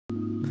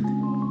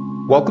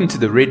Welcome to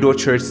the Red Door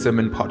Church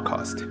Sermon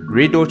Podcast.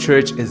 Red Door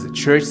Church is a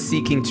church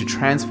seeking to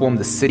transform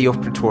the city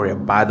of Pretoria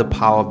by the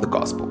power of the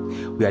gospel.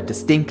 We are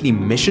distinctly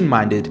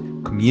mission-minded,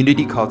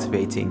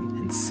 community-cultivating,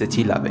 and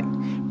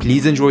city-loving.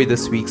 Please enjoy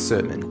this week's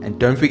sermon, and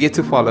don't forget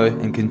to follow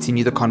and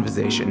continue the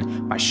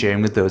conversation by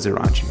sharing with those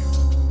around you.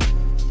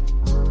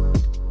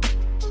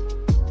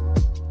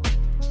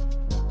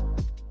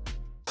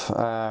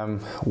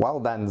 Well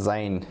done,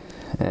 Zane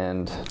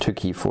and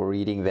Tuki, for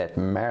reading that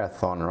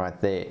marathon right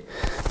there.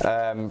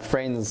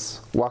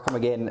 Friends, welcome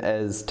again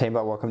as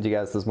Temba. Welcome to you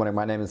guys this morning.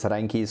 My name is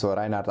Reinki, so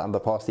Reinhard. I'm the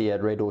pastor here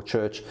at Red Door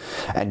Church,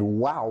 and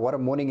wow, what a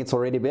morning it's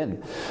already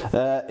been.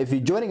 If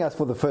you're joining us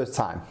for the first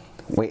time,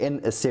 we're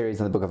in a series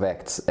in the book of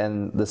Acts,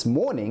 and this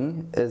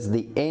morning is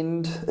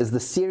the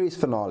series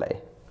finale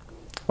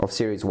of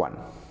series 1.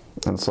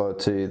 And so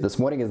this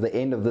morning is the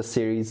end of this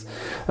series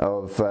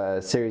of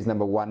series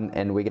number 1,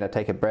 and we're going to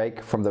take a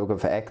break from the book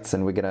of Acts,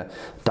 and we're going to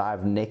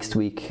dive next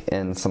week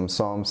in some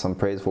psalms, some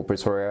prayers for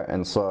Pretoria.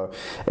 And so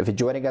if you're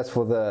joining us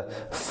for the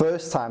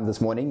first time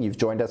this morning, you've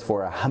joined us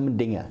for a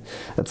humdinger.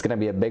 It's going to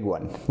be a big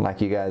one,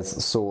 like you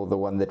guys saw the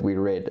one that we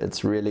read.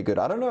 It's really good.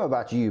 I don't know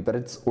about you, but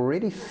it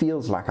already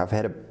feels like I've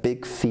had a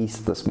big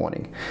feast this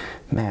morning.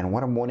 Man,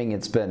 what a morning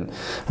it's been.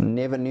 I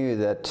never knew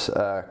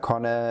that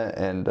Connor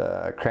and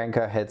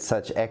Kranka had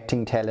such acting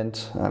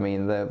talent. I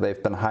mean,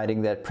 they've been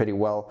hiding that pretty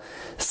well.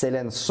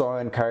 Selen's so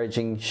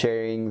encouraging,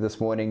 sharing this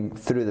morning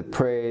through the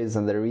prayers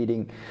and the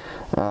reading.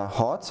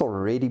 Hearts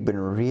already been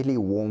really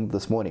warmed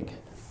this morning.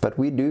 But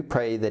we do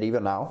pray that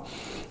even now,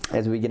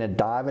 as we're going to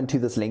dive into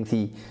this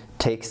lengthy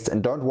text,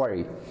 and don't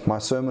worry, my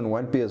sermon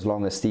won't be as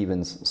long as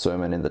Stephen's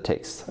sermon in the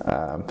text.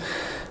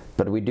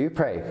 But we do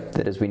pray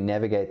that as we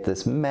navigate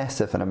this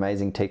massive and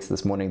amazing text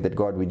this morning, that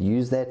God would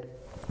use that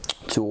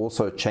to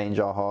also change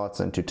our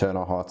hearts and to turn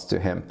our hearts to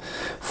Him.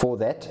 For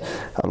that,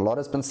 a lot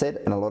has been said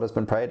and a lot has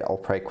been prayed. I'll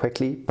pray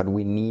quickly, but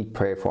we need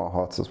prayer for our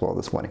hearts as well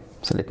this morning.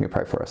 So let me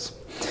pray for us.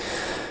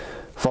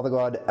 Father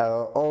God,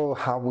 oh,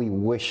 how we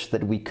wish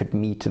that we could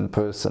meet in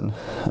person.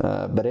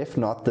 But if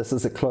not, this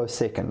is a close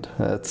second.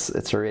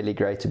 It's really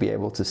great to be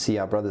able to see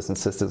our brothers and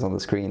sisters on the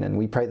screen. And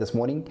we pray this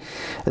morning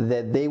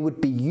that there would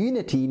be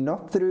unity,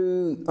 not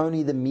through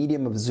only the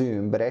medium of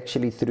Zoom, but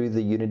actually through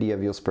the unity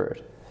of your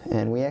Spirit.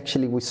 And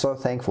we're so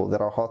thankful that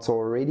our hearts are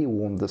already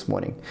warmed this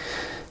morning.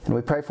 And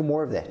we pray for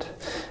more of that.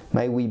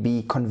 May we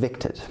be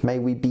convicted. May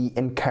we be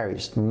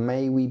encouraged.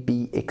 May we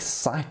be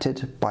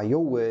excited by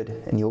your word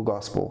and your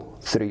gospel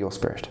through your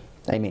Spirit.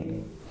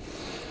 Amen.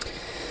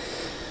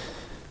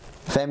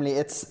 Family,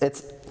 it's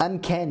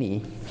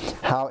uncanny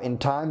how in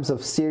times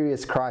of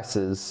serious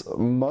crisis,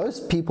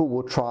 most people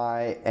will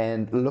try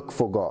and look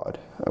for God,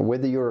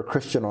 whether you're a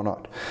Christian or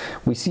not.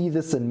 We see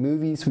this in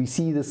movies, we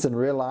see this in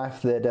real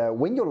life, that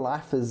when your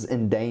life is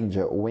in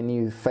danger or when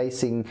you're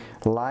facing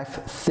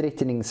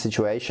life-threatening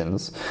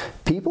situations,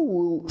 people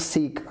will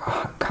seek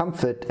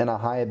comfort in a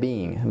higher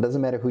being. It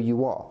doesn't matter who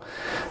you are.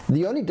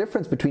 The only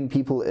difference between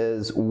people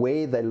is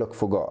where they look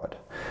for God.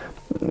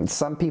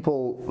 Some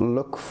people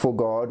look for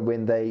God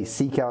when they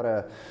seek out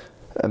a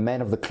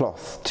man of the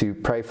cloth to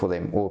pray for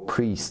them, or a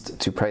priest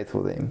to pray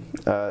for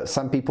them.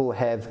 Some people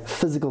have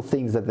physical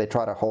things that they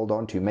try to hold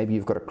on to. Maybe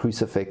you've got a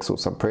crucifix or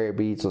some prayer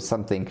beads or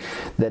something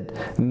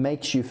that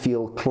makes you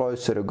feel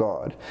closer to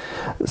God.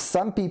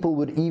 Some people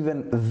would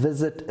even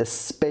visit a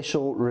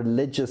special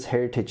religious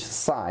heritage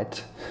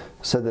site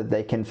so that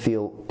they can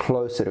feel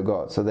closer to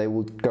God. So they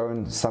will go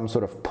on some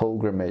sort of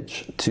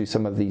pilgrimage to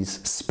some of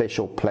these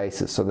special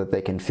places so that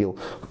they can feel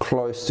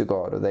close to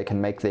God, or they can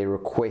make their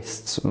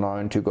requests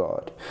known to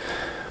God.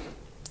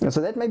 And so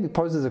that maybe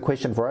poses a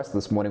question for us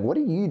this morning. What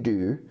do you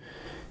do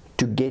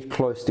to get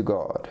close to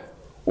God?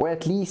 Or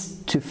at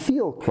least to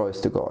feel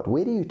close to God?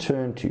 Where do you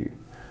turn to?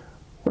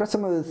 What are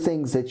some of the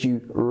things that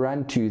you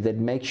run to that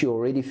makes you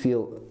already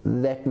feel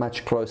that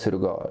much closer to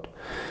God?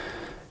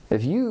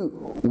 If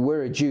you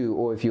were a Jew,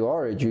 or if you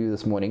are a Jew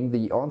this morning,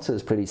 the answer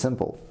is pretty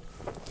simple.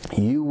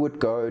 You would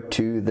go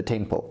to the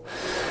temple.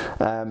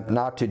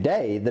 Now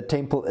today, the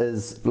temple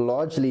is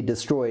largely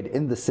destroyed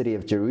in the city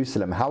of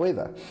Jerusalem.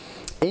 However,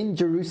 in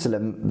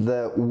Jerusalem,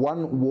 the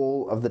one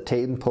wall of the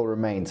temple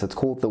remains. It's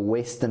called the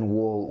Western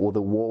Wall, or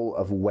the Wall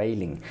of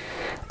Wailing.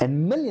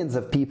 And millions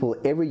of people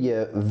every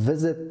year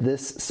visit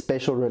this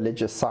special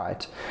religious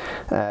site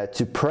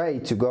to pray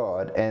to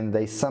God, and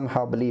they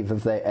somehow believe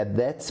if they're at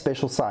that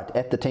special site,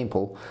 at the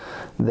temple,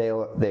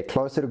 they're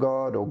closer to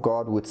God, or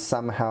God would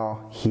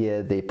somehow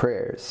hear their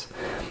prayers.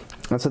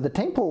 And so the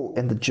temple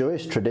in the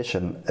Jewish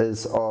tradition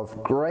is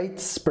of great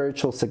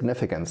spiritual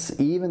significance,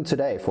 even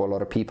today for a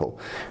lot of people,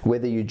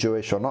 whether you're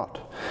Jewish or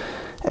not.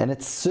 And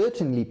it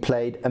certainly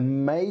played a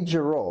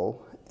major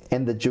role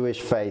in the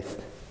Jewish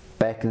faith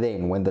back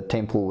then, when the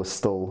temple was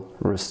still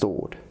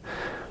restored.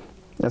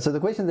 And so the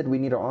question that we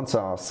need to answer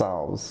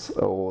ourselves,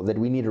 or that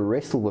we need to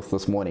wrestle with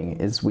this morning,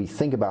 is we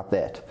think about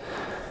that.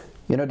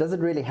 Does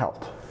it really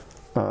help?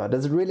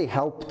 Does it really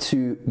help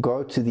to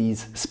go to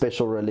these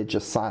special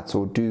religious sites,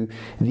 or do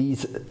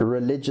these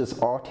religious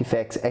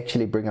artifacts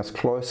actually bring us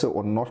closer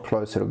or not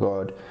closer to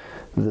God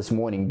this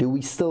morning? Do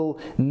we still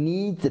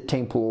need the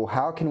temple, or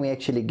how can we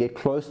actually get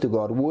close to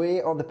God?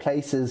 Where are the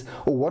places,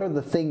 or what are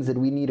the things that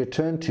we need to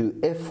turn to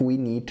if we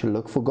need to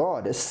look for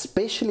God,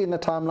 especially in a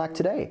time like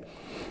today?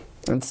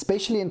 And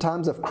especially in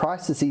times of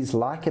crises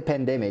like a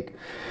pandemic,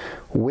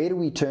 where do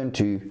we turn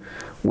to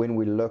when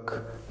we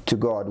look to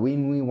God,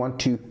 when we want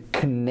to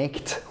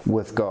connect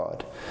with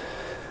God?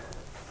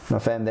 Now,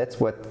 fam,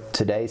 that's what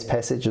today's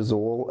passage is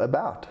all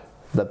about,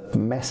 the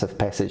massive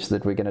passage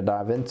that we're going to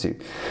dive into.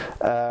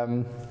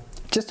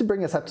 Just to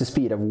bring us up to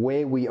speed of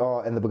where we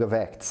are in the book of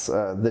Acts,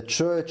 the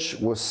church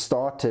was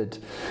started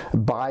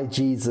by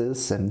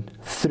Jesus and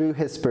through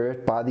his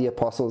Spirit by the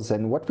apostles,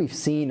 and what we've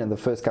seen in the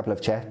first couple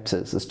of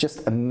chapters is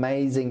just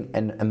amazing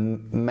and a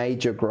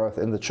major growth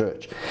in the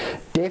church.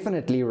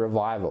 Definitely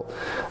revival,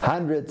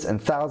 hundreds and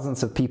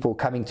thousands of people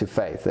coming to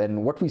faith.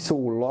 And what we saw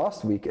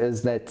last week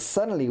is that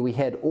suddenly we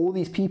had all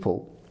these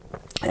people,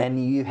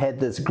 and you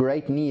had this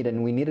great need,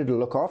 and we needed to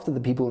look after the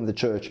people in the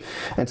church,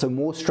 and so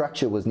more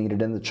structure was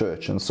needed in the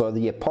church. And so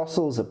the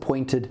apostles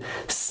appointed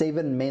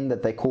 7 men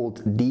that they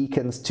called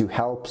deacons to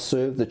help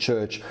serve the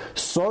church,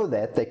 so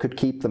that they could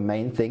keep the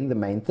main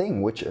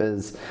thing, which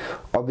is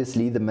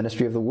obviously the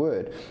ministry of the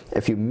word.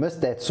 If you missed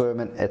that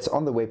sermon, it's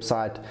on the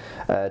website.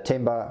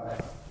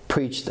 Temba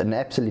preached an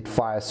absolute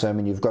fire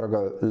sermon. You've got to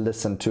go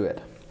listen to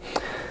it.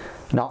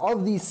 Now,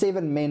 of these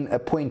 7 men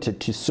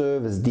appointed to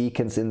serve as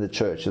deacons in the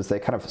church, as they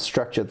kind of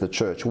structured the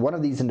church, one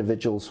of these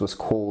individuals was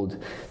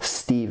called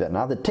Stephen.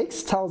 Now, the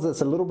text tells us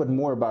a little bit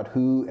more about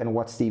who and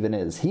what Stephen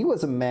is. He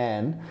was a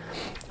man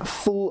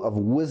full of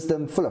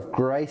wisdom, full of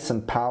grace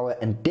and power,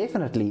 and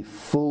definitely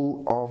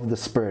full of the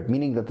Spirit,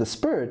 meaning that the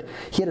Spirit,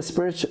 he had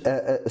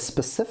a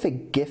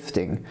specific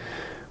gifting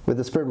where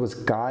the Spirit was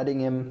guiding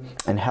him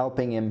and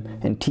helping him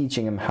and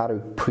teaching him how to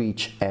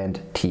preach and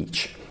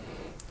teach.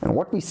 And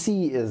what we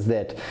see is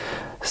that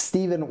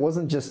Stephen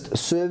wasn't just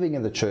serving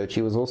in the church,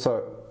 he was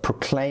also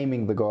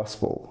proclaiming the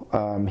gospel.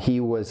 He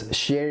was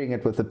sharing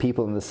it with the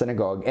people in the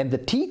synagogue. And the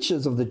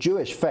teachers of the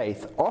Jewish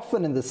faith,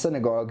 often in the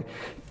synagogue,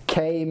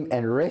 came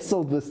and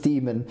wrestled with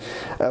Stephen,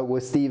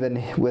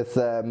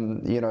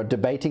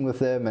 debating with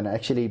him and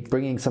actually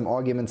bringing some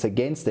arguments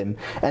against him.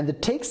 And the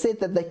text said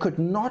that they could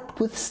not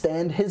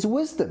withstand his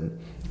wisdom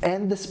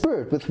and the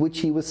Spirit with which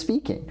he was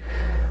speaking,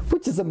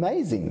 which is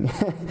amazing.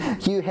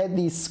 You had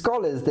these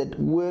scholars that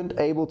weren't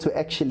able to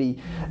actually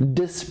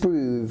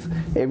disprove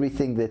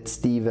everything that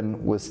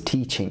Stephen was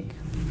teaching.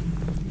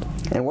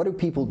 And what do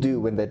people do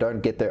when they don't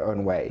get their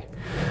own way?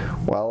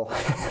 Well,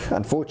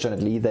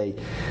 unfortunately, they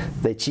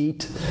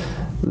cheat,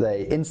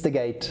 they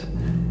instigate,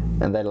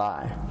 and they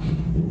lie.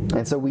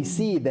 And so we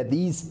see that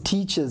these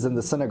teachers in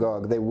the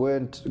synagogue, they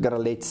weren't going to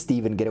let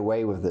Stephen get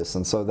away with this.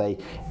 And so they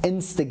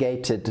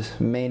instigated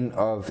men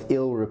of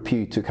ill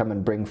repute to come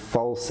and bring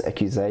false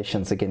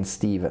accusations against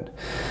Stephen,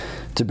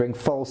 to bring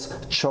false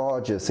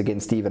charges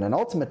against Stephen. And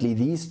ultimately,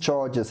 these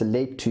charges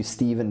led to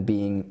Stephen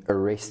being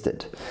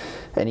arrested.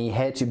 And he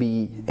had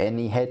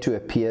to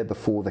appear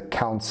before the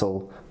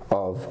council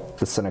of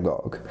the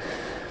synagogue.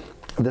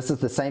 This is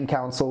the same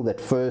council that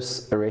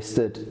first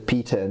arrested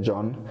Peter and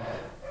John.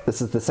 This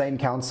is the same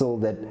council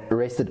that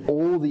arrested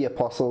all the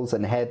apostles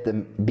and had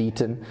them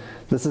beaten.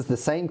 This is the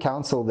same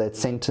council that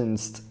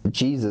sentenced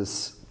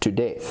Jesus to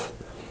death.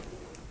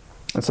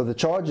 And so the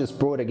charges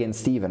brought against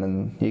Stephen,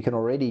 and you can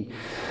already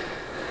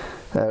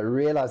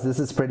realize this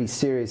is pretty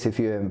serious if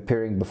you're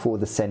appearing before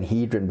the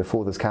Sanhedrin,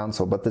 before this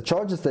council. But the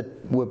charges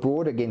that were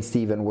brought against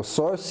Stephen were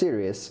so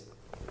serious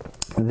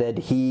that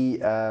he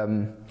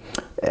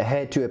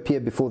had to appear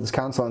before this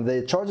council, and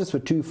the charges were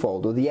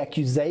twofold, or the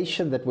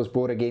accusation that was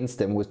brought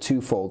against him was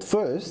twofold.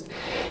 First,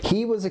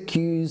 he was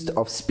accused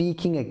of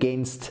speaking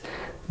against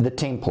the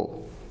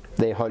temple,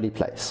 their holy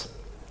place.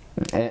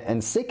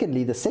 And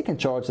secondly, the second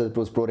charge that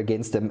was brought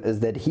against him is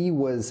that he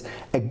was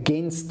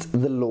against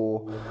the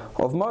law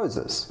of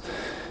Moses.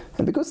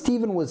 And because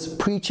Stephen was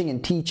preaching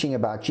and teaching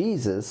about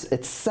Jesus,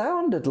 it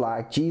sounded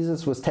like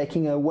Jesus was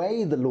taking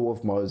away the law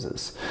of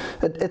Moses.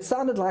 It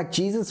sounded like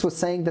Jesus was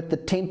saying that the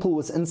temple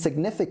was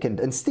insignificant.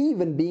 And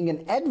Stephen, being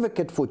an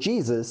advocate for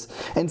Jesus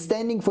and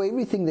standing for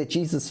everything that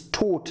Jesus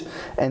taught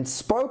and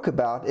spoke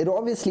about, it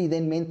obviously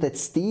then meant that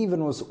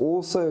Stephen was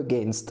also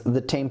against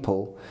the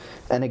temple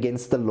and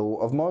against the law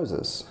of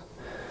Moses.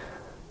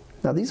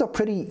 Now, these are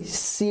pretty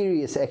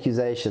serious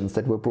accusations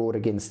that were brought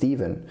against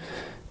Stephen.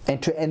 And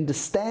to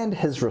understand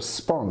his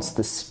response,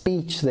 the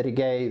speech that he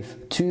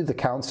gave to the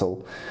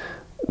council,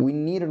 we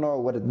need to know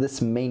what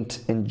this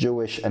meant in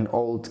Jewish and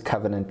Old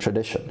Covenant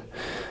tradition.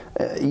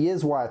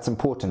 Here's why it's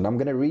important. I'm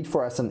going to read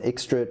for us an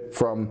extract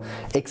from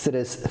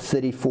Exodus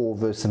 34,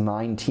 verse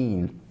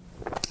 19.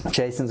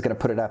 Jason's going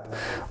to put it up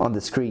on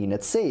the screen.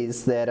 It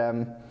says that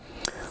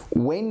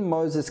when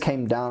Moses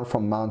came down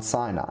from Mount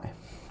Sinai,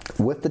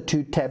 with the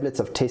 2 tablets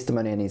of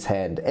testimony in his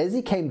hand, as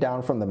he came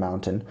down from the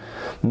mountain,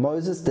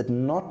 Moses did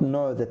not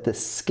know that the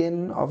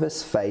skin of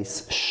his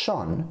face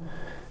shone,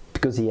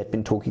 because he had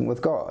been talking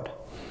with God.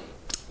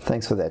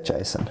 Thanks for that,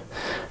 Jason.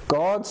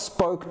 God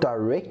spoke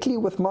directly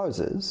with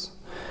Moses,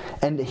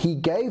 and he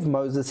gave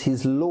Moses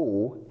his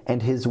law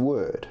and his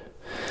word.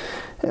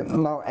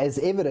 Now, as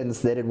evidence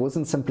that it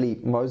wasn't simply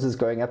Moses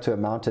going up to a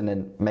mountain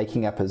and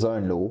making up his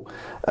own law,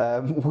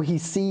 we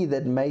see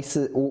that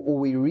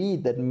we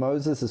read that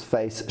Moses'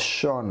 face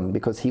shone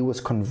because he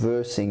was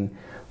conversing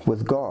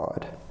with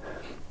God.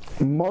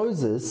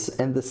 Moses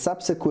and the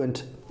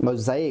subsequent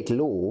Mosaic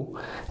law,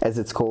 as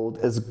it's called,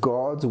 is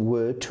God's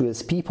word to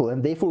his people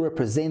and therefore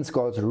represents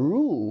God's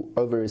rule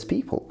over his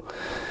people.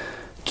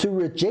 To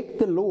reject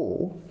the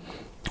law,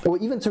 or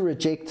even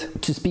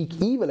to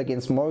speak evil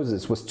against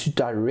Moses, was to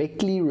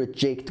directly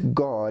reject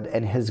God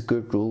and his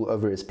good rule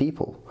over his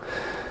people.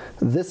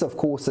 This, of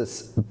course,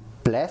 is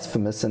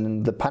blasphemous,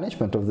 and the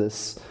punishment of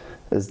this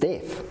is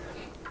death.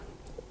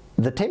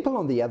 The temple,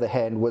 on the other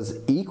hand, was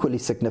equally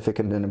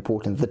significant and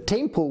important. The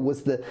temple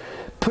was the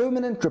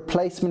permanent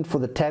replacement for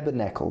the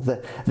tabernacle,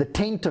 the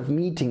tent of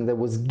meeting that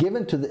was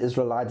given to the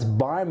Israelites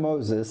by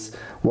Moses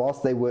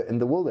whilst they were in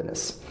the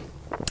wilderness.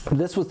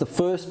 This was the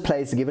first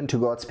place given to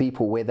God's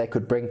people where they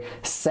could bring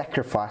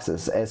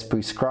sacrifices as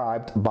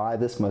prescribed by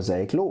this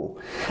Mosaic law.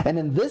 And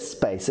in this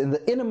space, in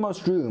the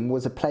innermost room,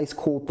 was a place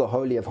called the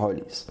Holy of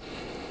Holies.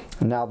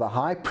 Now, the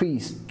high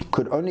priest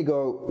could only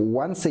go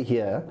once a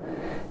year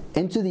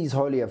into these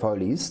Holy of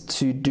Holies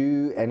to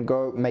do and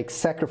go make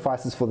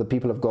sacrifices for the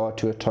people of God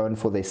to atone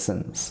for their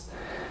sins,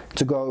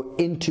 to go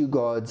into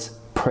God's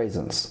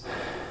presence.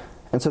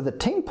 And so the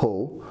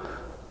temple,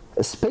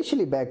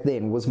 especially back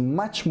then, was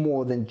much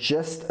more than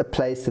just a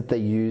place that they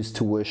used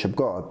to worship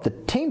God. The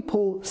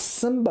temple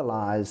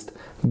symbolized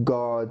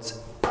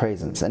God's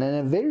presence, and in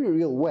a very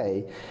real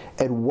way,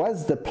 it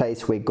was the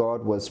place where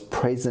God was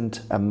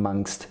present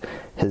amongst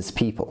his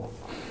people.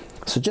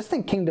 So just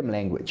think kingdom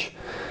language.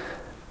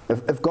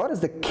 If God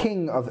is the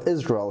king of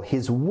Israel,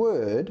 his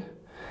word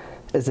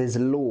is his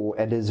law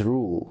and his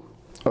rule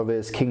over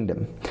his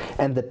kingdom.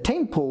 And the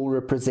temple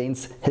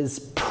represents his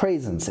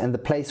presence and the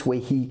place where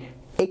he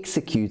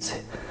executes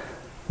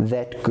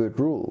that good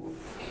rule.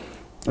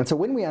 And so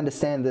when we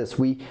understand this,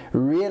 we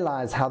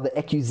realize how the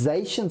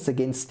accusations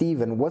against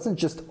Stephen wasn't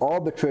just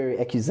arbitrary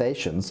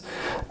accusations.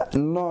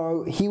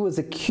 No, he was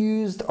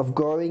accused of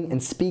going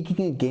and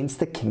speaking against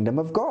the kingdom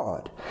of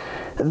God.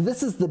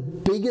 This is the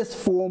biggest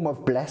form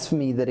of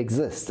blasphemy that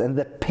exists, and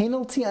the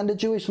penalty under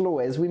Jewish law,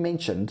 as we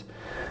mentioned,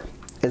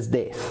 is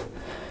death.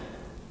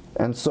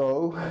 And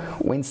so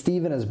when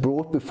Stephen is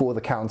brought before the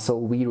council,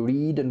 we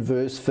read in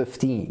verse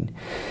 15,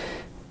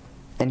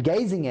 "And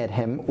gazing at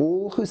him,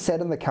 all who sat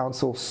in the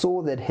council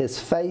saw that his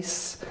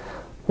face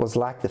was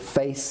like the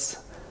face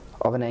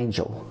of an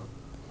angel."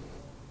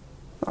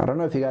 I don't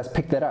know if you guys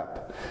picked that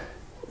up.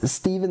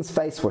 Stephen's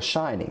face was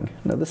shining.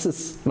 Now, this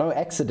is no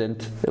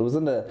accident. It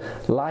wasn't a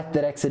light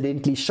that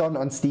accidentally shone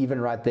on Stephen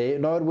right there.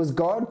 No, it was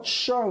God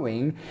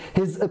showing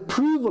his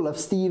approval of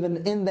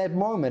Stephen in that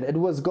moment. It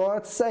was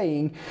God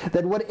saying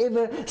that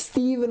whatever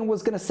Stephen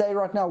was going to say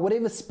right now,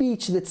 whatever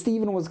speech that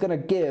Stephen was going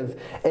to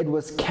give, it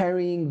was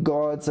carrying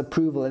God's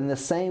approval. In the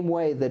same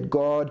way that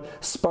God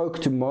spoke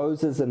to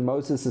Moses and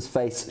Moses'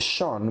 face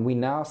shone, we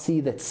now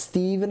see that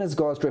Stephen is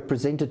God's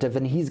representative,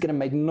 and he's going to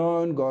make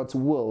known God's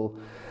will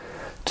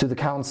to the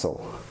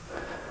council.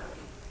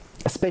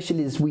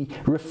 Especially as we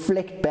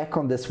reflect back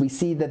on this, we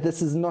see that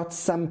this is not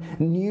some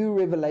new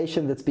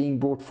revelation that's being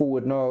brought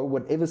forward. No,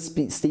 whatever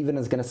Stephen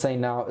is going to say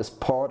now is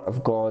part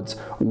of God's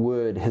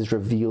word, his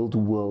revealed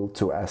will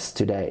to us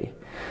today.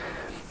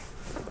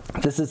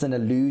 This is an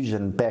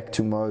allusion back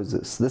to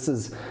Moses. This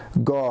is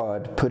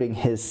God putting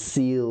his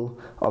seal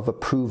of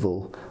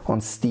approval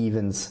on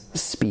Stephen's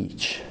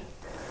speech.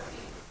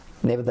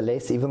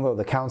 Nevertheless, even though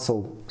the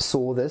council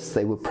saw this,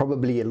 they were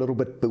probably a little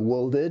bit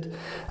bewildered.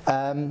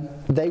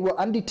 They were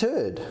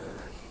undeterred.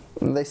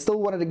 They still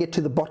wanted to get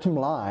to the bottom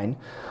line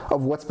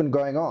of what's been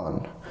going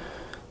on.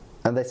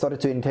 And they started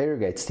to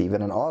interrogate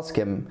Stephen and ask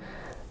him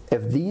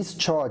if these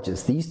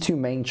charges, these two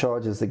main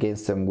charges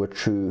against him, were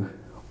true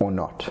or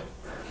not.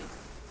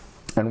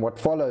 And what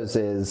follows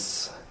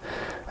is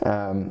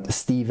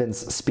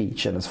Stephen's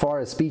speech. And as far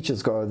as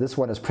speeches go, this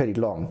one is pretty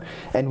long,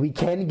 and we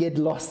can get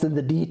lost in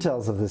the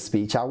details of the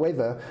speech.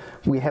 However,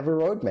 we have a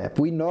roadmap.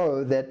 We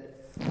know that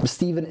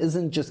Stephen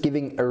isn't just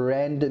giving a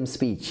random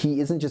speech.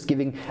 He isn't just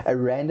giving a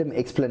random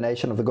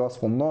explanation of the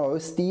gospel. No,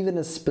 Stephen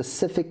is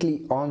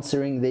specifically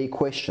answering their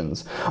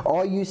questions.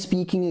 Are you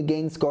speaking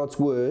against God's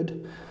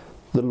word,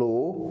 the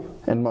law,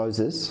 and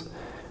Moses?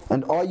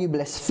 And are you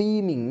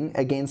blaspheming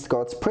against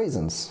God's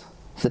presence,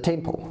 the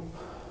temple?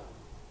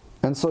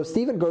 And so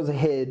Stephen goes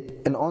ahead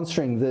in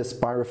answering this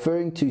by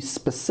referring to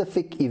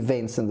specific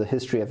events in the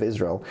history of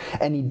Israel.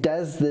 And he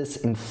does this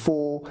in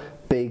 4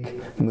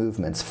 big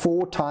movements,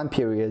 4 time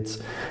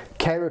periods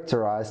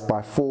characterized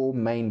by 4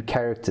 main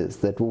characters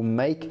that will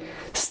make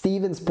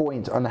Stephen's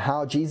point on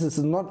how Jesus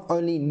is not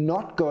only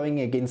not going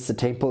against the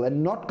temple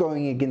and not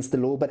going against the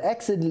law, but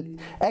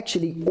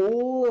actually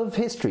all of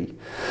history,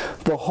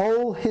 the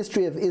whole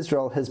history of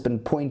Israel has been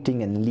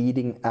pointing and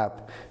leading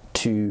up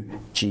to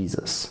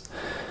Jesus.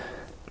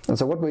 And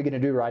so what we're going to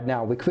do right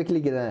now, we're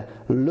quickly going to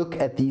look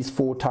at these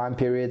 4 time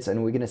periods,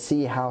 and we're going to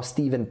see how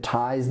Stephen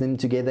ties them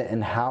together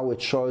and how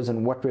it shows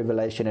and what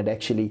revelation it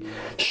actually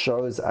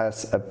shows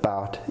us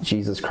about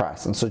Jesus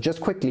Christ. And so just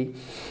quickly,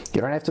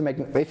 you don't have to make,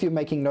 if you're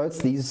making notes,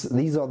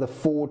 these are the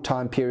 4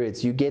 time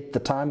periods. You get the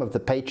time of the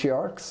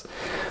patriarchs,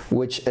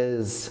 which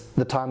is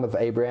the time of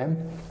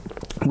Abraham.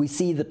 We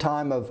see the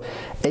time of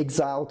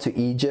exile to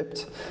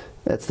Egypt.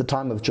 That's the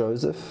time of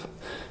Joseph.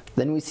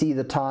 Then we see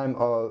the time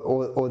of,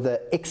 or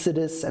the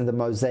Exodus and the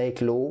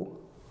Mosaic law.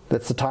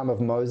 That's the time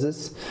of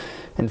Moses.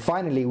 And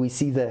finally, we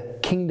see the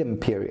kingdom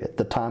period,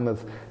 the time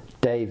of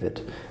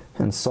David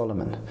and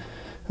Solomon.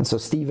 And so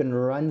Stephen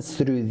runs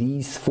through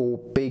these 4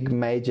 big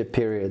major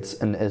periods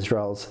in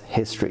Israel's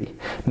history.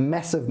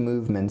 Massive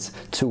movements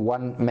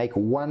to make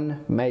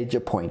one major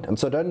point. And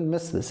so don't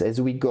miss this as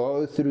we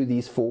go through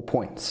these 4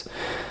 points.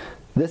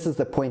 This is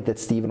the point that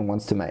Stephen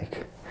wants to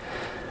make.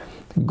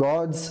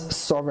 God's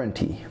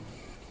sovereignty,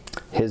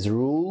 His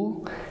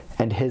rule,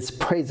 and His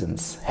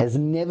presence has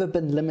never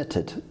been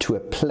limited to a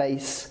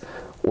place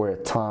or a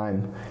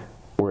time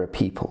or a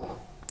people.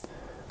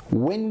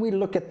 When we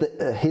look at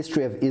the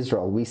history of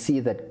Israel, we see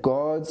that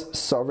God's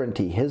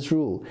sovereignty, His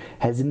rule,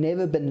 has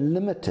never been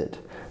limited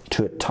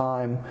to a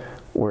time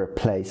or a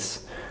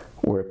place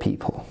or a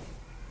people.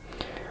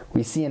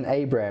 We see in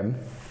Abraham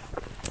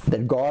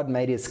that God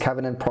made His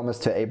covenant promise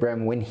to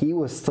Abraham when he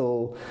was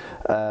still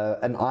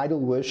an idol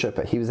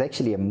worshipper. He was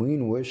actually a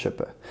moon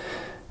worshipper.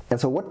 And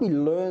so what we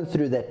learn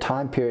through that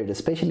time period,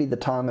 especially the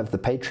time of the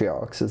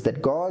patriarchs, is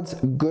that God's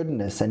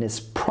goodness and His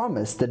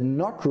promise did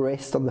not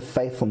rest on the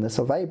faithfulness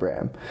of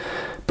Abraham,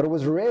 but it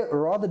was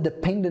rather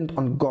dependent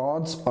on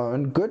God's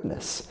own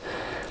goodness.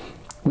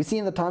 We see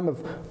in the time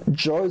of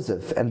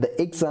Joseph and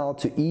the exile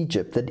to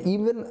Egypt that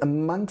even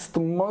amongst the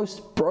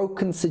most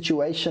broken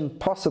situation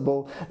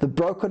possible, the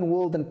broken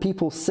world and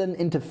people sin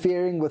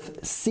interfering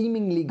with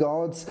seemingly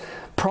God's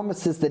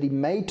promises that He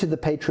made to the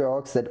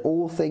patriarchs, that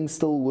all things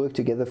still work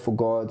together for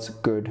God's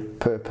good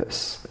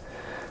purpose.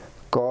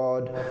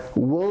 God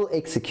will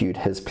execute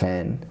His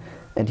plan,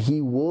 and He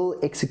will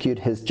execute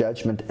His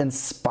judgment in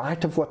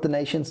spite of what the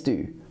nations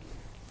do,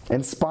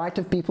 in spite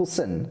of people's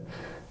sin.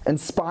 In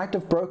spite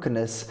of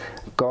brokenness,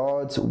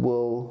 God's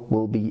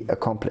will be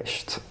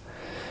accomplished.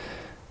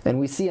 And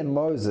we see in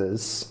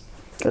Moses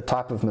a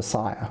type of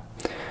Messiah.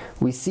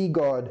 We see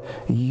God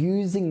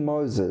using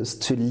Moses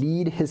to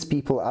lead His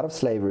people out of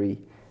slavery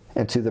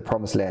and to the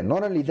promised land.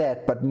 Not only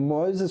that, but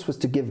Moses was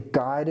to give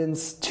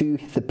guidance to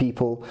the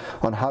people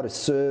on how to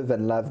serve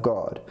and love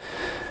God.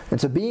 And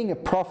so being a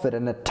prophet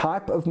and a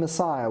type of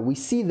Messiah, we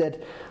see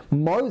that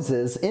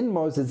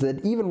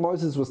that even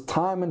Moses was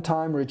time and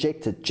time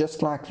rejected,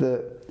 just like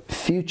the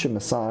future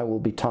Messiah will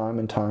be time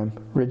and time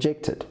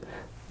rejected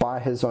by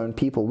His own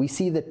people. We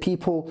see that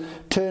people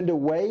turned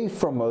away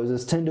from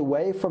Moses, turned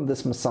away from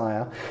this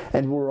Messiah,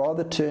 and will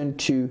rather turn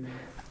to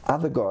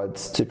other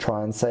gods to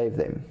try and save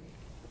them.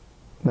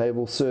 They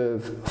will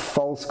serve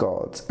false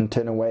gods and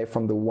turn away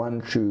from the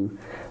one true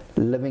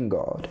living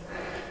God.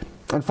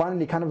 And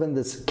finally, kind of in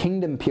this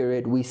kingdom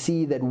period, we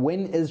see that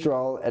when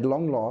Israel, at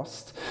long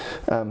last,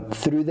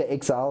 through the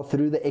exile,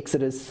 through the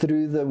Exodus,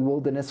 through the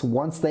wilderness,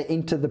 once they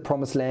enter the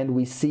promised land,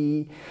 we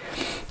see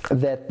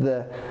that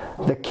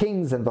the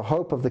kings and the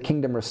hope of the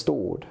kingdom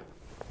restored.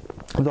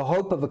 The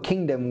hope of a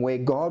kingdom where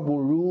God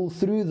will rule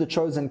through the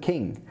chosen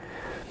king.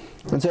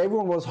 And so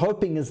everyone was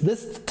hoping, is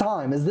this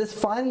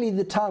finally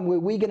the time where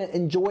we're going to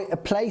enjoy a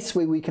place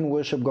where we can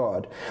worship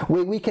God,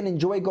 where we can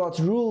enjoy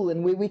God's rule,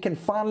 and where we can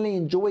finally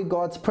enjoy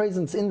God's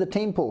presence in the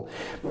temple?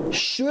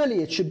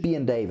 Surely it should be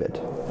in David.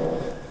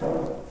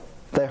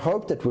 They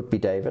hoped it would be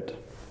David,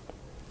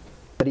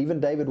 but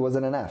even David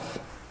wasn't enough.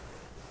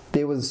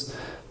 There was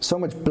so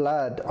much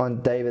blood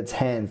on David's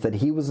hands that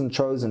he wasn't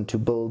chosen to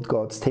build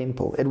God's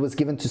temple. It was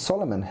given to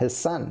Solomon, his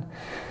son.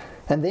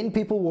 And then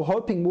people were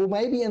hoping, well,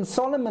 maybe in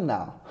Solomon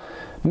now,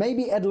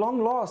 maybe at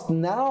long last,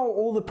 now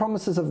all the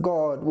promises of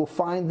God will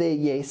find their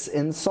yes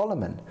in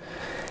Solomon.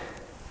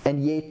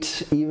 And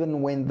yet,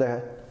 even when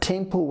the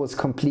temple was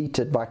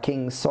completed by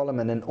King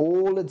Solomon in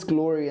all its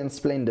glory and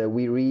splendor,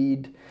 we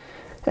read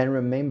and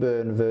remember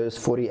in verse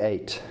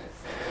 48,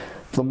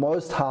 "The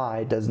Most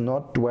High does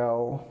not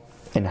dwell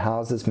in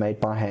houses made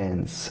by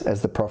hands,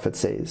 as the prophet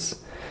says.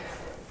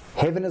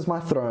 Heaven is my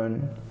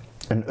throne,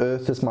 and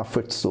earth is my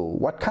footstool.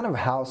 What kind of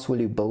house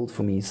will you build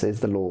for me, says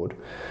the Lord?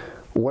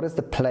 What is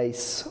the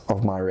place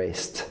of my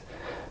rest?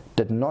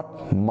 Did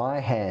not my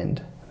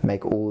hand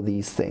make all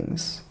these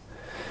things?"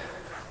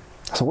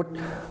 So what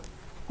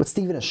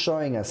Stephen is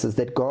showing us is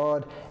that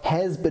God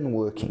has been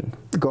working.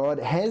 God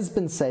has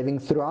been saving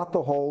throughout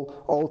the whole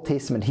Old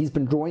Testament. He's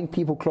been drawing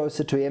people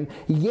closer to Him,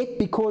 yet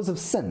because of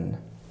sin,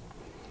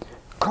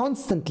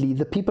 constantly,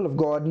 the people of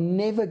God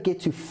never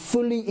get to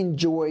fully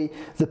enjoy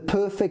the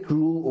perfect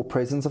rule or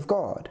presence of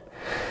God.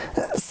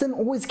 Sin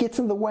always gets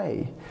in the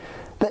way.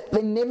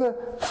 They're never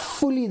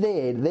fully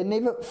there. They're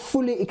never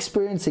fully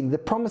experiencing. The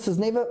promise is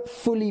never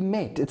fully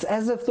met. It's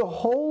as if the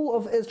whole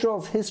of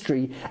Israel's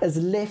history is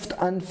left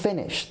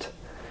unfinished.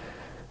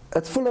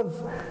 It's full of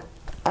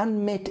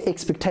unmet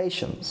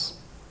expectations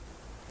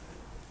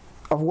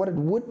of what it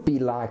would be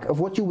like, of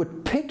what you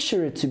would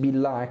picture it to be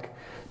like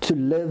to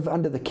live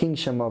under the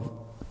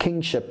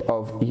kingship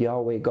of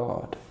Yahweh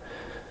God.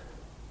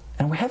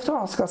 And we have to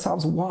ask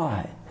ourselves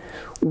why.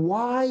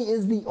 Why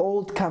is the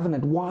Old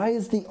Covenant, why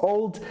is the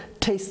Old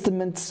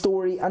Testament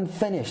story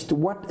unfinished?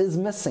 What is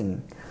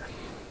missing?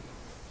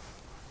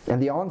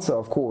 And the answer,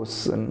 of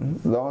course, and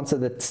the answer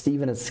that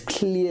Stephen is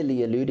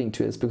clearly alluding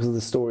to, is because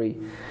the story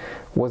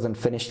wasn't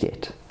finished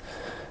yet.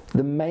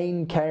 The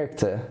main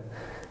character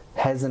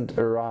hasn't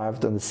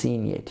arrived on the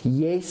scene yet.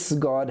 Yes,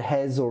 God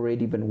has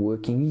already been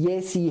working.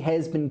 Yes, He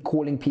has been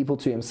calling people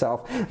to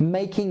Himself,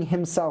 making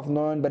Himself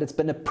known, but it's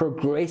been a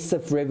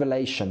progressive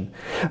revelation,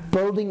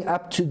 building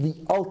up to the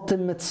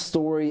ultimate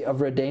story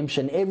of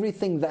redemption.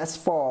 Everything thus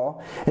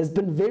far has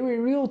been very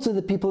real to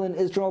the people in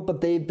Israel, but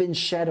they've been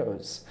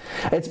shadows.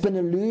 It's been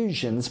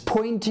illusions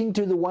pointing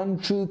to the one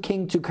true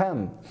King to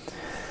come.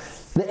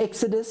 The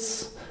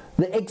Exodus,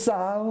 the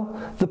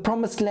exile, the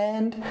promised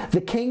land, the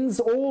kings,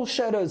 all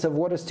shadows of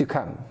what is to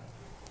come.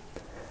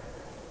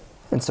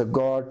 And so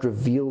God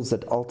reveals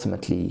it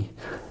ultimately,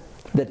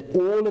 that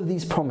all of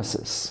these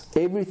promises,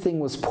 everything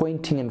was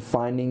pointing and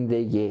finding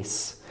their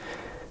yes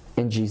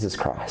in Jesus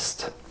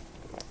Christ.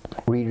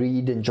 We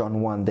read in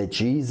John 1 that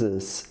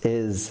Jesus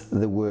is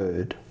the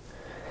Word.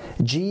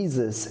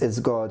 Jesus is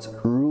God's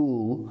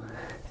rule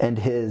and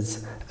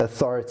His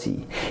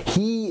authority.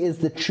 He is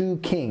the true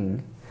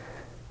King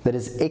that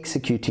is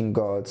executing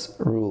God's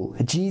rule.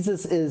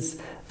 Jesus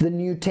is the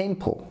new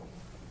temple.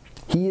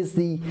 He is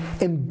the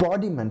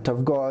embodiment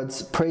of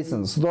God's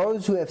presence.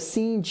 Those who have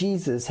seen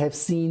Jesus have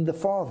seen the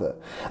Father.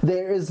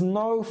 There is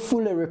no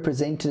fuller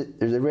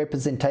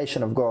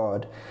representation of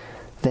God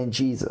than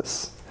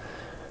Jesus.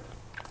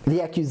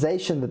 The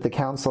accusation that the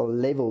council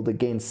leveled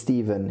against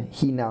Stephen,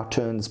 he now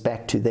turns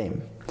back to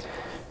them.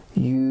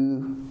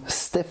 You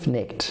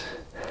stiff-necked,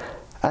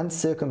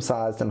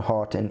 uncircumcised in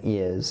heart and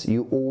ears,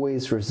 you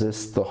always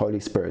resist the Holy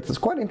Spirit. It's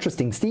quite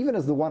interesting. Stephen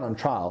is the one on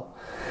trial,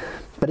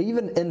 but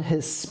even in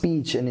his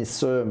speech, in his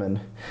sermon,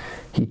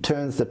 he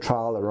turns the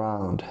trial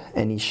around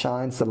and he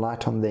shines the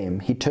light on them.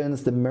 He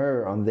turns the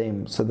mirror on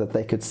them so that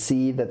they could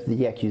see that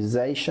the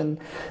accusation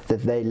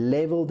that they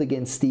leveled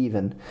against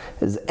Stephen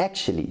is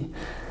actually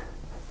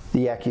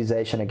the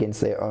accusation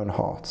against their own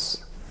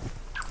hearts.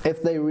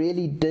 If they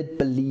really did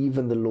believe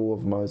in the law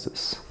of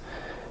Moses,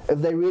 if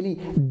they really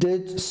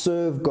did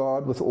serve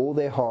God with all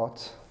their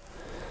heart,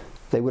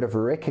 they would have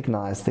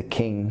recognized the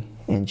King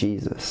in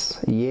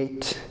Jesus.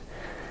 Yet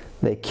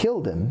they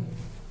killed Him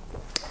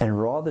and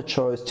rather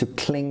chose to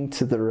cling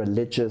to the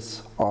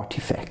religious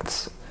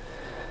artifacts.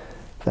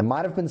 They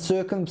might have been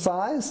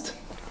circumcised,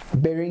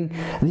 bearing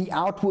the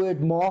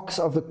outward marks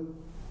of the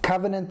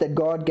covenant that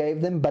God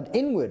gave them, but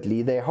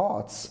inwardly, their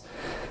hearts,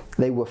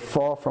 they were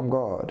far from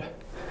God,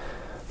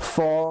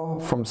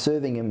 far from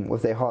serving Him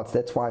with their hearts.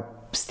 That's why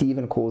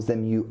Stephen calls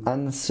them, you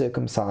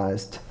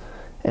uncircumcised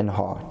in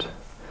heart.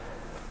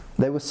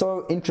 They were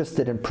so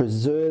interested in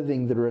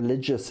preserving the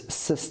religious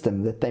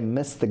system that they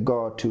missed the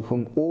God to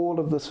whom all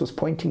of this was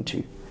pointing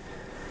to.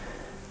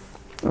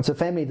 And so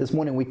family, this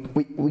morning,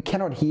 we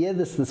cannot hear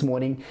this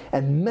morning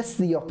and miss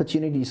the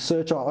opportunity to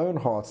search our own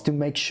hearts to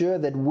make sure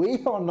that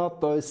we are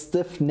not those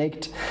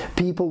stiff-necked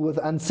people with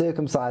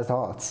uncircumcised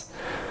hearts.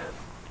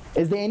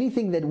 Is there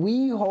anything that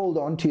we hold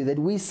on to that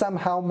we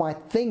somehow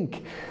might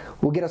think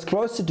will get us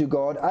closer to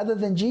God other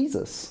than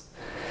Jesus?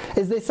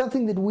 Is there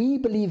something that we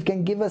believe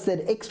can give us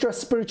that extra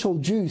spiritual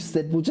juice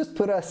that will just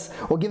put us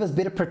or give us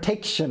better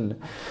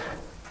protection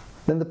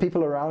than the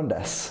people around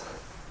us?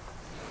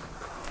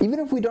 Even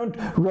if we don't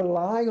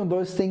rely on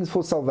those things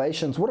for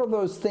salvation, what are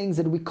those things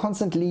that we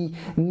constantly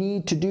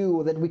need to do,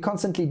 or that we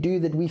constantly do,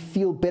 that we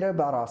feel better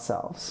about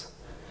ourselves?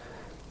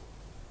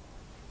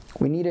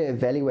 We need to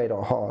evaluate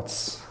our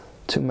hearts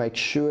to make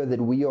sure that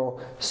we are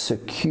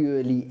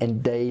securely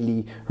and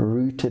daily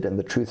rooted in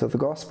the truth of the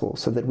gospel,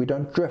 so that we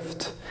don't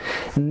drift.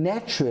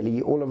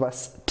 Naturally, all of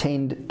us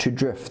tend to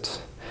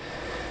drift,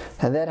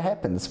 and that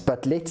happens,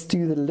 but let's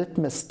do the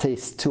litmus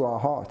test to our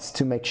hearts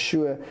to make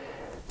sure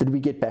that we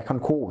get back on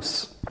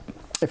course.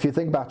 If you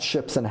think about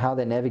ships and how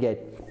they navigate,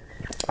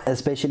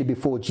 especially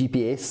before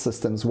GPS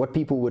systems, what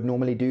people would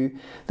normally do,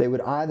 they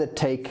would either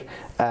take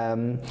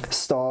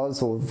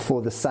stars or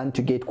for the sun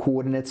to get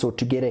coordinates or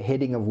to get a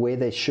heading of where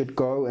they should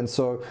go. And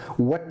so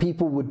what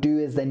people would do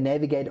as they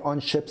navigate on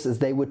ships is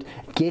they would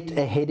get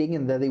a heading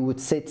and then they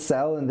would set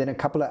sail, and then a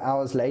couple of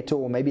hours later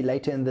or maybe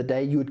later in the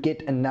day you would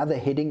get another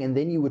heading, and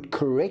then you would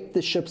correct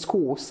the ship's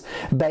course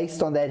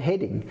based on that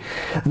heading.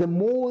 The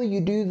more you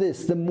do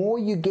this, the more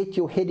you get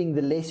your heading,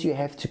 the less you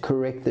have to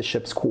correct the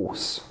ship's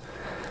course.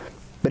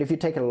 But if you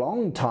take a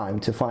long time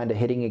to find a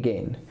heading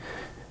again,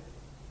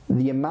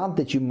 the amount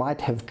that you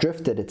might have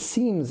drifted, it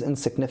seems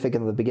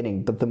insignificant in the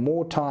beginning, but the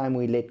more time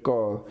we let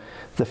go,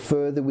 the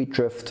further we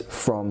drift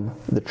from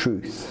the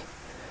truth.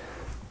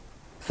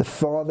 The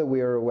farther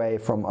we are away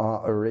from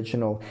our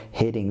original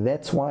heading.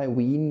 That's why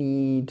we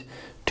need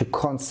to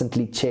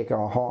constantly check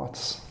our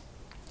hearts,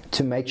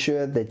 to make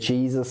sure that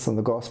Jesus and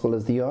the gospel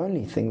is the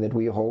only thing that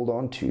we hold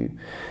on to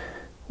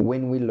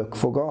when we look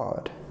for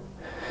God.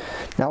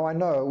 Now, I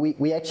know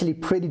we're actually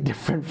pretty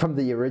different from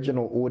the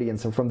original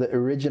audience and from the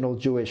original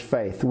Jewish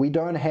faith. We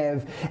don't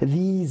have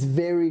these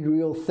very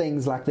real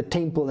things like the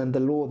temple and the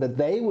law that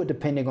they were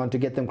depending on to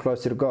get them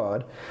closer to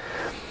God.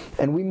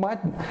 And we might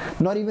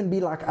not even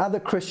be like other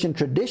Christian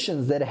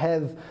traditions that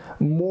have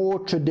more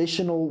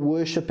traditional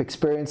worship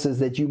experiences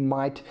that you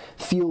might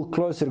feel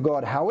closer to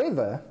God.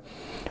 However,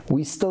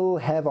 we still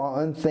have our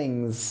own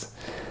things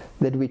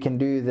that we can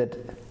do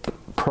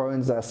that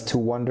prones us to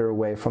wander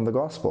away from the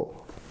gospel.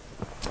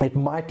 It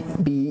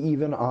might be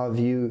even our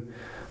view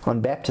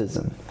on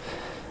baptism.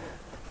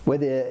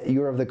 Whether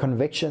you're of the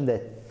conviction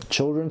that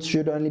children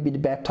should only be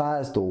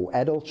baptized or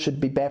adults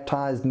should be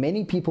baptized,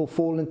 many people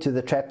fall into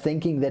the trap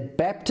thinking that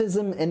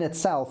baptism in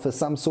itself is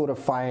some sort of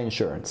fire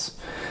insurance.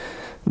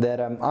 That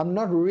I'm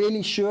not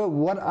really sure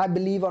what I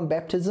believe on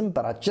baptism,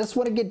 but I just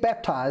want to get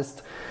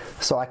baptized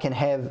so I can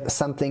have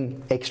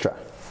something extra.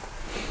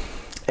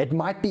 It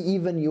might be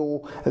even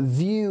your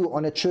view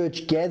on a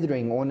church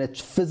gathering or on a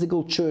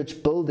physical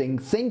church building,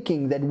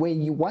 thinking that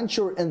once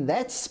you're in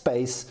that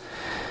space,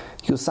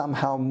 you're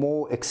somehow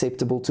more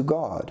acceptable to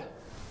God.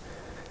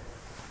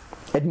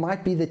 It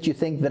might be that you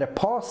think that a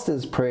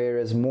pastor's prayer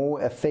is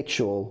more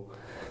effectual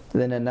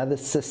than another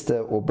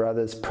sister or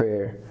brother's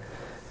prayer,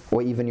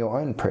 or even your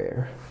own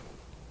prayer.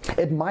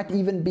 It might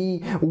even be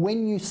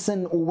when you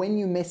sin or when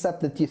you mess up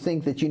that you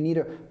think that you need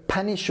to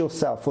punish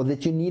yourself or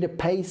that you need to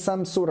pay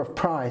some sort of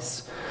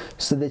price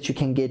so that you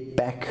can get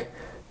back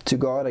to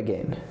God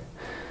again.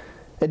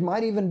 It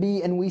might even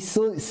be, and we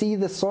see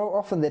this so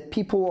often, that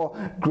people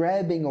are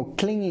grabbing or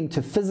clinging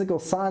to physical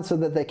signs so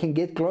that they can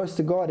get close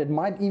to God. It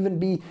might even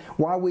be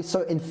why we're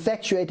so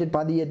infatuated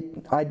by the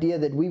idea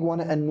that we want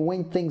to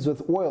anoint things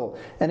with oil.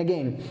 And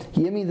again,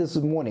 hear me this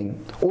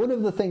morning. All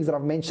of the things that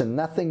I've mentioned,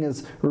 nothing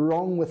is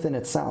wrong within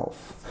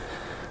itself.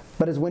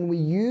 But it's when we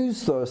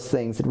use those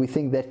things that we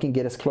think that can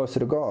get us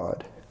closer to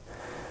God.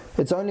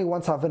 It's only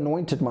once I've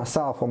anointed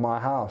myself or my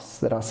house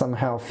that I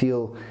somehow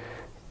feel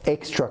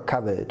extra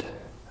covered.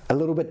 A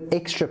little bit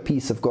extra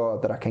piece of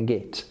God that I can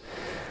get.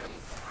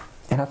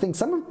 And I think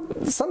some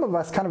of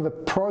us kind of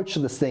approach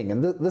this thing,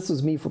 and this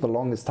was me for the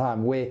longest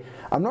time, where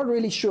I'm not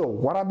really sure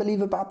what I believe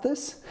about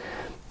this,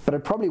 but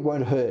it probably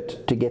won't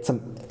hurt to get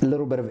a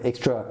little bit of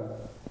extra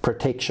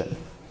protection.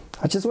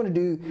 I just want to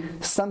do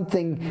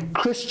something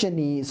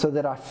Christian-y so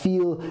that I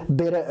feel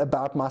better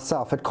about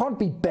myself. It can't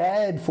be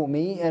bad for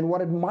me, and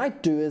what it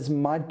might do is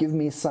might give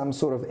me some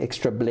sort of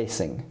extra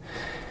blessing.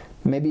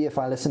 Maybe if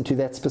I listen to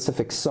that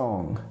specific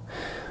song,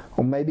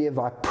 or maybe if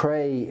I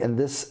pray in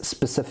this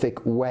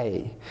specific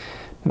way,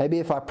 maybe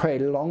if I pray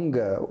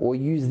longer or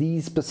use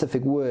these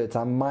specific words,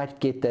 I might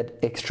get that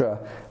extra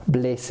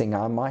blessing.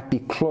 I might be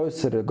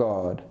closer to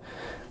God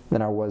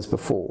than I was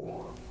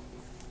before.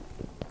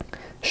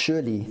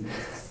 Surely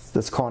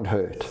this can't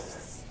hurt.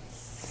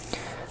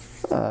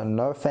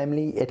 No,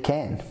 family, it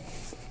can.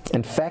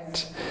 In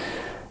fact,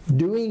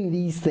 doing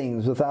these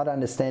things without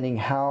understanding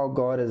how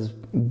God has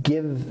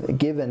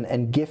given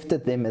and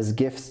gifted them as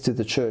gifts to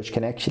the church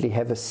can actually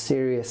have a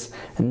serious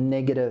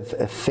negative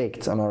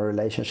effect on our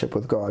relationship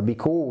with God,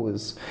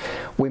 because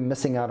we're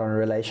missing out on a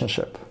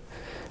relationship.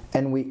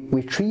 And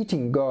we're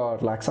treating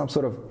God like some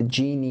sort of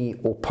genie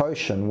or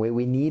potion where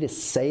we need to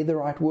say the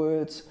right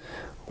words,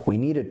 we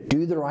need to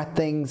do the right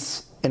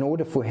things in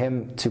order for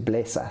Him to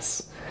bless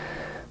us.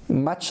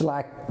 Much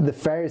like the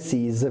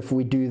Pharisees, if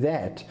we do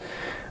that,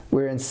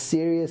 we're in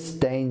serious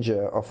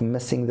danger of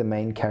missing the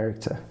main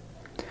character.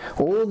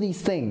 All these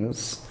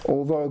things,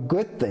 although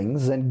good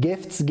things and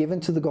gifts given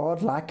to the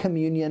God, like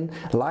communion,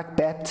 like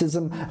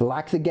baptism,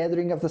 like the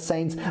gathering of the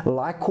saints,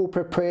 like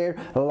corporate prayer,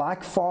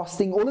 like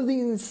fasting, all of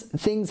these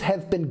things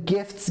have been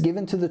gifts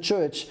given to the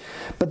church,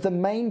 but the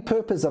main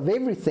purpose of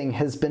everything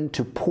has been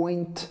to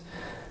point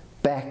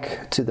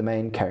back to the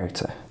main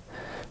character,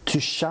 to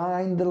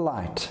shine the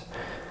light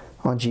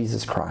on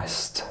Jesus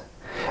Christ.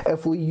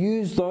 If we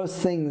use those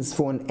things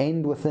for an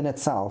end within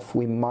itself,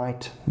 we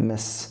might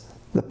miss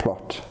the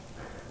plot.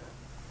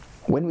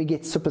 When we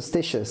get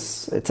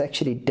superstitious, it's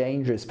actually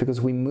dangerous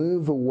because we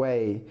move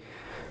away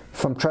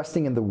from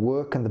trusting in the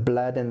work and the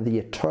blood and the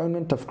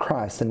atonement of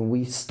Christ, and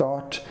we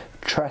start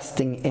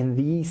trusting in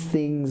these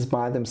things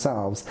by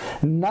themselves,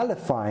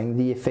 nullifying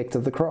the effect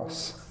of the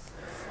cross.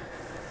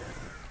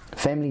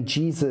 Family,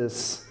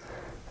 Jesus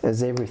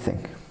is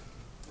everything.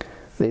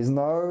 There's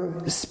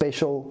no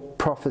special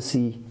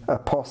prophecy,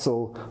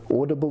 apostle,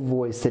 audible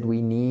voice that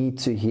we need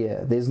to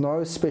hear. There's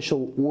no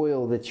special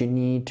oil that you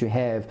need to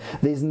have.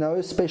 There's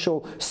no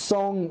special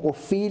song or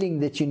feeling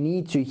that you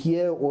need to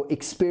hear or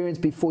experience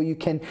before you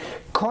can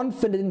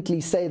confidently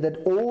say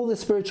that all the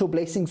spiritual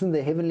blessings in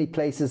the heavenly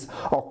places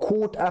are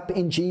caught up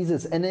in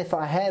Jesus. And if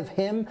I have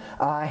Him,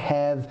 I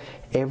have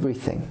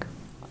everything.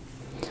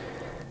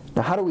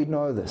 Now, how do we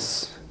know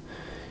this?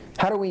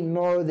 How do we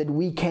know that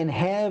we can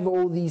have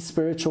all these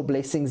spiritual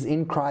blessings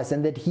in Christ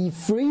and that He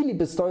freely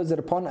bestows it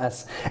upon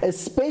us,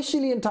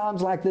 especially in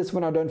times like this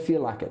when I don't feel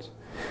like it?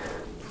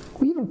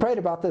 We even prayed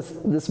about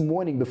this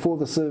morning before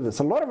the service.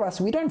 A lot of us,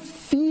 we don't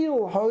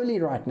feel holy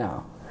right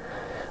now.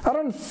 I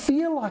don't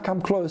feel like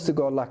I'm close to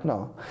God like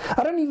now.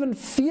 I don't even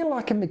feel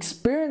like I'm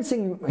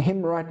experiencing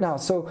Him right now.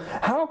 So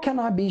how can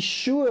I be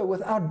sure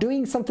without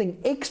doing something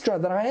extra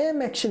that I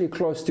am actually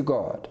close to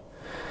God?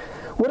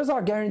 What is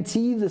our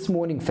guarantee this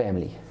morning,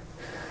 family?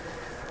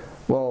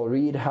 Well,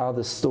 read how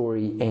the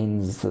story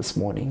ends this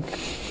morning.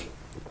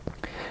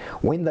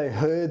 When they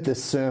heard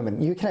this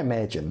sermon, you can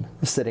imagine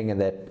sitting in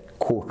that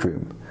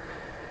courtroom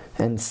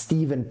and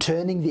Stephen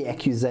turning the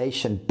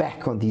accusation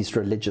back on these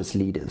religious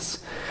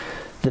leaders.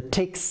 The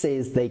text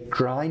says they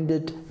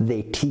grinded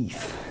their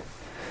teeth.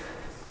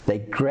 They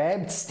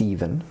grabbed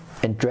Stephen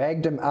and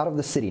dragged him out of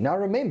the city. Now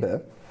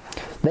remember,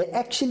 they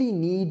actually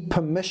need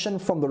permission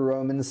from the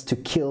Romans to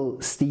kill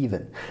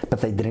Stephen,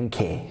 but they didn't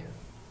care.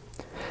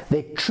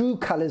 Their true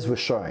colors were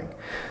showing.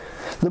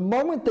 The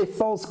moment their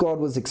false god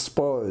was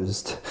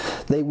exposed,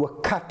 they were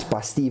cut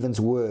by Stephen's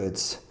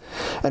words.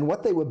 And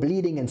what they were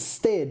bleeding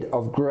instead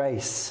of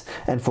grace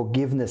and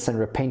forgiveness and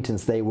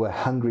repentance, they were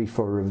hungry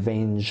for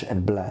revenge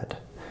and blood.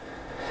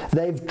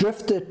 They've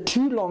drifted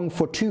too long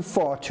for too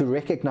far to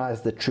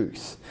recognize the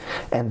truth,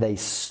 and they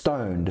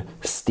stoned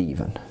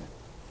Stephen.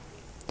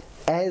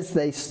 As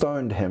they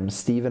stoned him,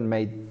 Stephen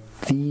made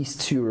these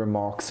two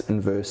remarks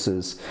in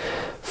verses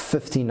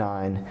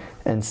 59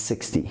 and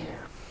 60.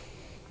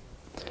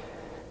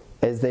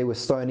 As they were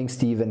stoning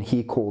Stephen,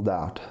 he called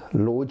out,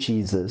 "Lord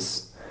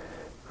Jesus,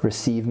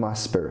 receive my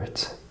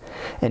spirit."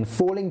 And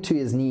falling to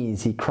his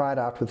knees, he cried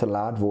out with a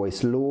loud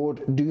voice,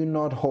 "Lord, do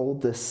not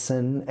hold this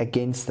sin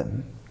against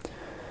them."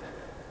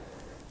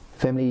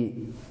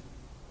 Family,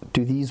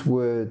 do these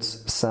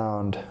words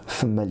sound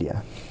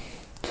familiar?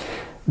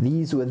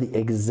 These were the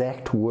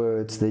exact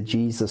words that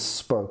Jesus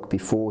spoke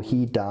before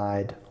he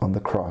died on the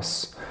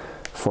cross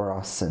for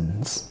our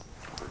sins.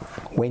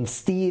 When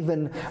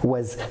Stephen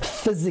was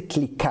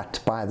physically cut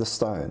by the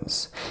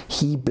stones,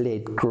 he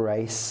bled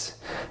grace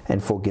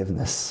and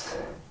forgiveness.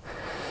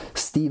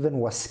 Stephen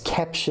was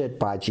captured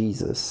by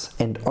Jesus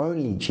and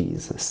only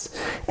Jesus,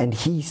 and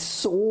he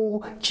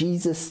saw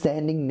Jesus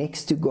standing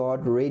next to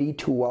God, ready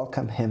to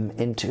welcome him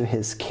into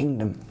his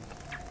kingdom.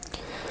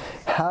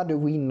 How do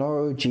we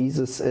know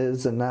Jesus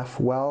is enough?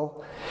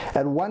 Well,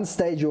 at one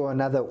stage or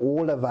another,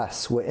 all of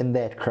us were in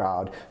that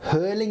crowd,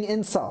 hurling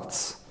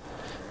insults,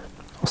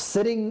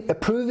 sitting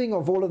approving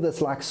of all of this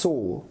like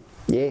Saul.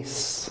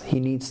 Yes, he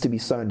needs to be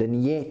stoned,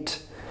 and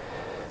yet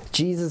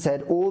Jesus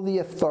had all the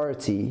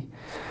authority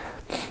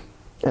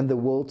and the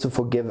will to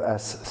forgive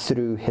us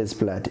through his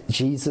blood.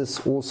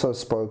 Jesus also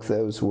spoke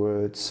those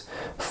words,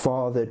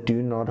 "Father,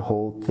 do not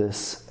hold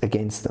this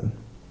against them."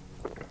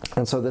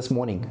 And so this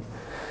morning,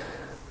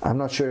 I'm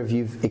not sure if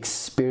you've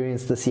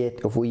experienced this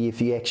yet, or if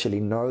you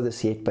actually know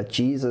this yet, but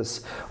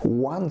Jesus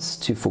wants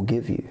to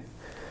forgive you.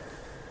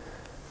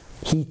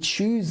 He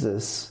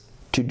chooses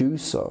to do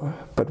so,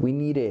 but we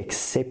need to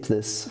accept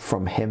this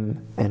from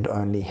him and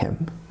only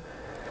him.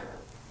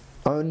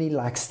 Only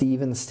like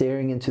Stephen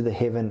staring into the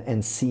heaven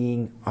and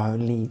seeing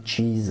only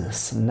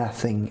Jesus,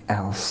 nothing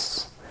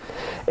else.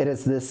 It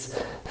is this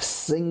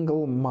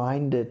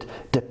single-minded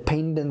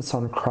dependence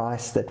on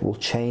Christ that will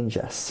change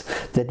us,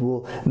 that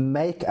will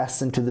make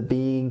us into the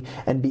being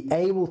and be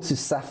able to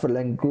suffer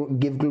and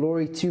give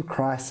glory to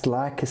Christ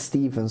like a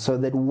Stephen, so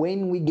that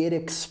when we get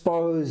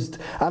exposed,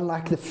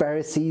 unlike the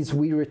Pharisees,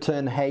 we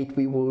return hate,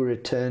 we will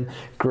return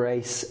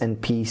grace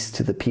and peace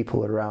to the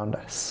people around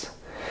us.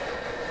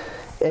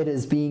 It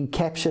is being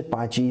captured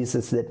by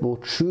Jesus that will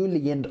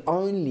truly and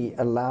only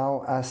allow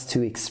us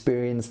to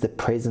experience the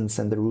presence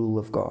and the rule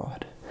of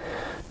God.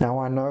 Now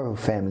I know,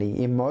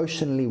 family,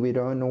 emotionally we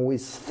don't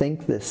always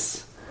think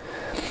this.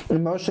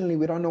 Emotionally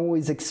we don't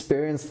always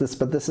experience this,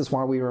 but this is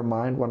why we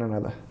remind one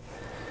another.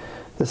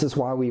 This is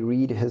why we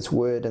read His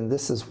Word, and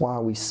this is why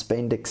we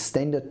spend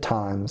extended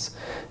times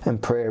in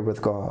prayer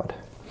with God.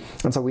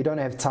 And so we don't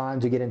have time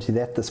to get into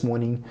that this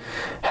morning.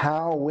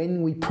 How,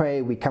 when we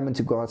pray, we come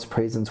into God's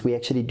presence, we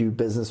actually do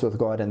business with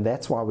God, and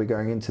that's why we're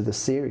going into this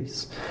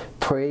series.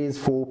 Prayers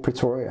for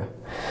Pretoria.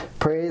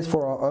 Prayers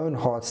for our own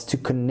hearts to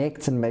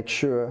connect and make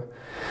sure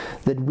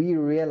that we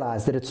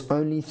realize that it's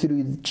only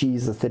through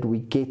Jesus that we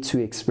get to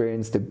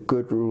experience the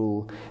good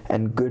rule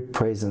and good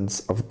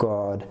presence of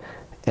God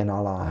in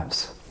our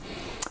lives.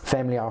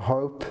 Family, I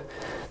hope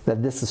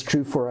that this is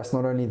true for us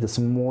not only this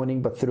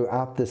morning, but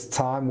throughout this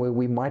time where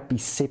we might be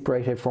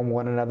separated from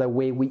one another,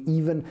 where we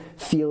even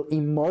feel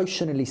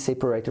emotionally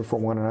separated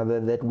from one another,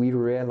 that we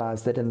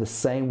realize that in the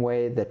same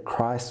way that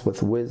Christ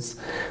was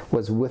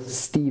with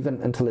Stephen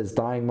until his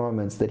dying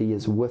moments, that He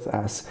is with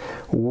us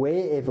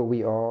wherever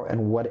we are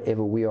and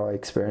whatever we are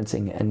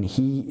experiencing, and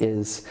He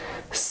is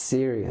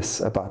serious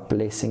about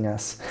blessing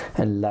us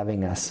and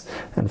loving us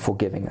and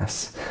forgiving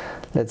us.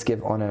 Let's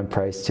give honor and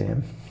praise to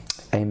Him.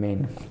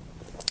 Amen.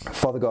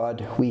 Father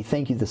God, we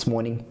thank You this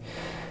morning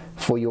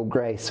for Your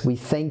grace. We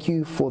thank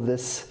You for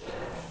this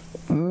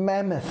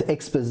mammoth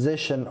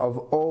exposition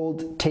of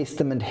Old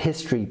Testament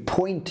history,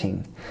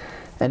 pointing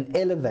and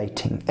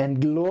elevating and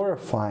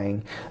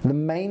glorifying the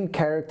main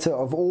character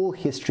of all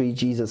history,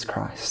 Jesus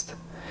Christ.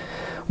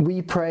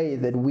 We pray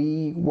that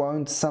we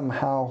won't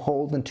somehow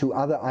hold into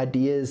other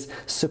ideas,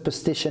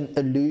 superstition,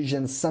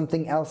 illusions,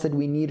 something else that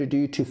we need to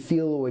do to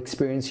feel or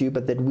experience you,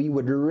 but that we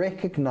would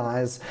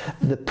recognize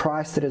the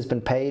price that has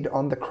been paid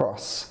on the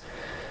cross,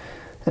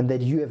 and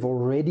that you have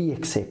already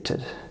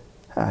accepted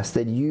us,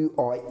 that you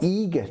are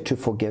eager to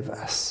forgive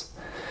us.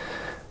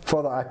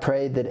 Father, I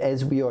pray that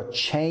as we are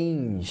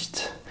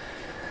changed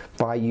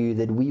by you,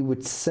 that we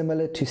would,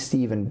 similar to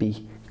Stephen,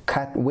 be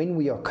cut, when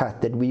we are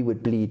cut, that we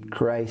would bleed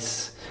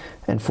grace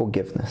and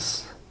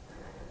forgiveness.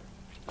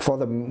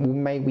 Father,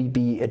 may we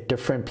be a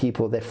different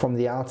people, that from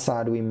the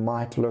outside we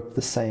might look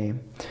the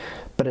same,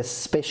 but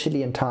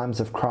especially in times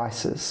of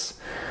crisis,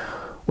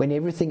 when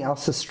everything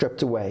else is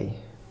stripped away,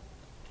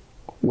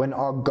 when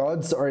our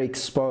gods are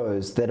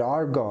exposed, that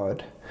our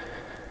God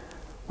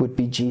would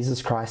be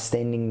Jesus Christ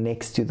standing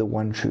next to the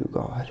one true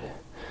God.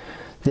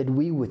 That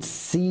we would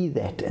see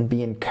that and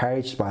be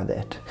encouraged by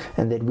that,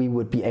 and that we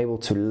would be able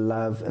to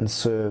love and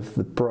serve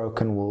the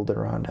broken world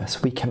around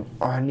us. We can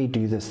only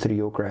do this through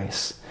your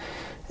grace,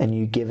 and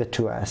you give it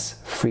to us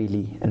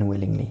freely and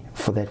willingly.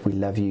 For that we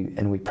love you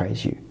and we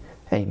praise you.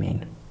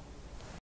 Amen.